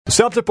The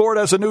SEPTA board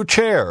has a new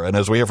chair, and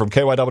as we hear from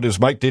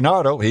KYW's Mike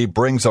DeNardo, he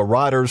brings a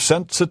rider's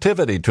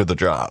sensitivity to the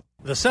job.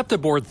 The SEPTA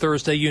board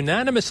Thursday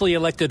unanimously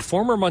elected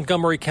former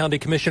Montgomery County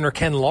Commissioner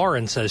Ken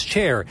Lawrence as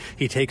chair.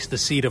 He takes the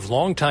seat of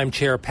longtime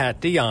chair Pat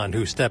Dion,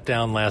 who stepped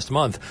down last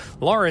month.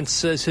 Lawrence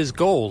says his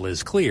goal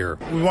is clear.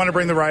 We want to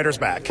bring the riders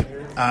back,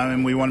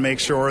 and we want to make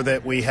sure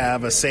that we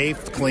have a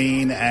safe,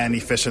 clean, and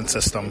efficient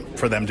system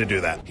for them to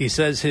do that. He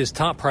says his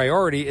top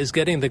priority is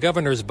getting the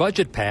governor's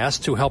budget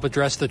passed to help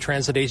address the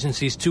transit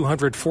agency's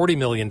 $240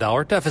 million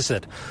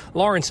deficit.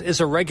 Lawrence is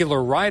a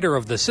regular rider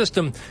of the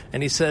system,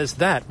 and he says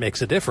that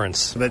makes a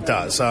difference. That does.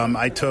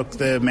 I took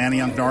the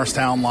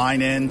Manayunk-Norristown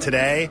line in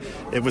today.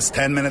 It was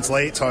 10 minutes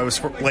late, so I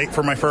was late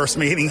for my first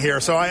meeting here.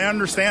 So I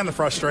understand the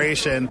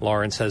frustration.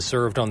 Lawrence has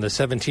served on the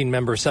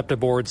 17-member SEPTA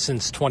board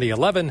since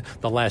 2011,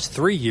 the last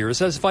 3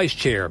 years as vice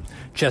chair.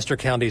 Chester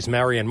County's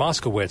Marion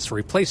Moskowitz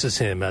replaces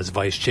him as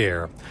vice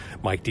chair.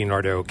 Mike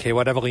DeNardo,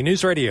 KYW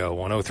Newsradio,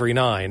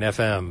 103.9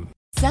 FM.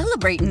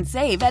 Celebrate and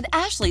save at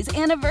Ashley's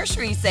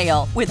Anniversary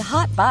Sale. With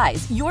Hot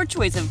Buys, your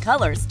choice of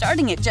colors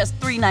starting at just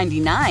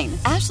 $3.99.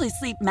 Ashley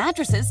Sleep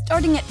mattresses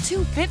starting at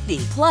 $2.50.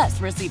 Plus,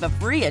 receive a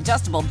free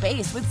adjustable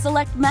base with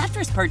select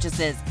mattress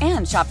purchases.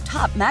 And shop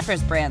top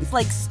mattress brands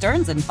like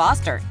Stearns &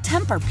 Foster,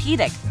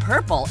 Tempur-Pedic,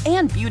 Purple,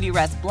 and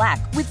Beautyrest Black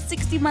with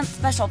 60-month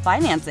special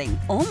financing.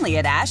 Only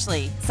at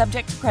Ashley.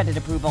 Subject to credit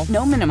approval.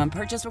 No minimum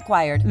purchase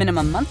required.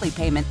 Minimum monthly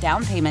payment,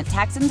 down payment,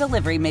 tax, and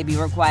delivery may be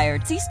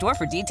required. See store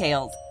for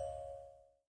details.